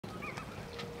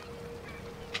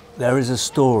There is a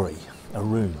story, a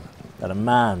rumour, that a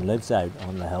man lives out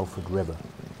on the Helford River.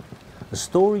 The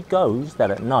story goes that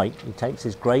at night he takes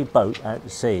his grey boat out to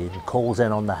sea and calls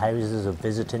in on the houses of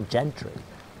visiting gentry,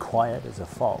 quiet as a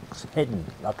fox, hidden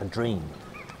like a dream.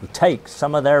 He takes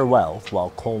some of their wealth while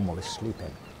Cornwall is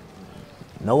sleeping.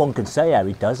 No one can say how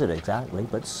he does it exactly,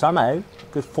 but somehow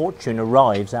good fortune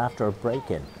arrives after a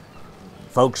break-in.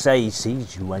 Folks say he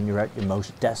sees you when you're at your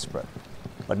most desperate,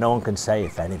 but no one can say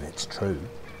if any of it's true.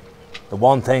 The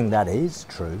one thing that is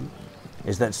true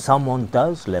is that someone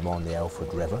does live on the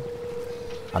Helford River,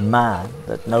 a man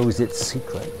that knows its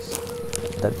secrets,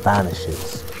 that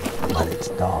vanishes when it's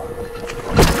dark.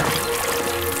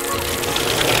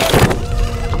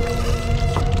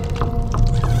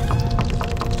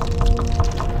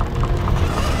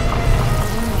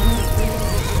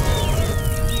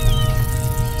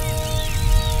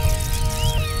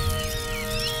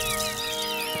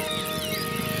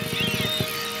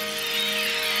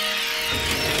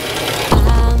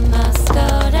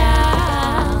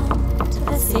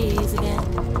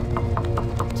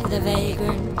 The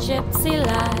vagrant gypsy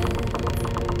life,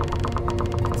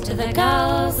 to the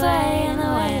gulls way and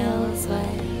the whales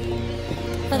way,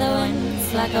 for the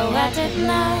wind's like a whetted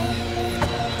knife,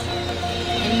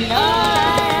 and all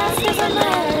I ask is a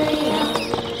Maria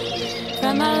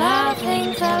from a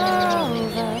laughing fellow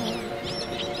over,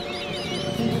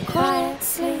 and a quiet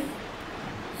sleep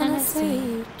and a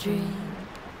sweet dream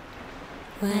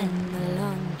when the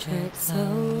long trek's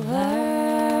over.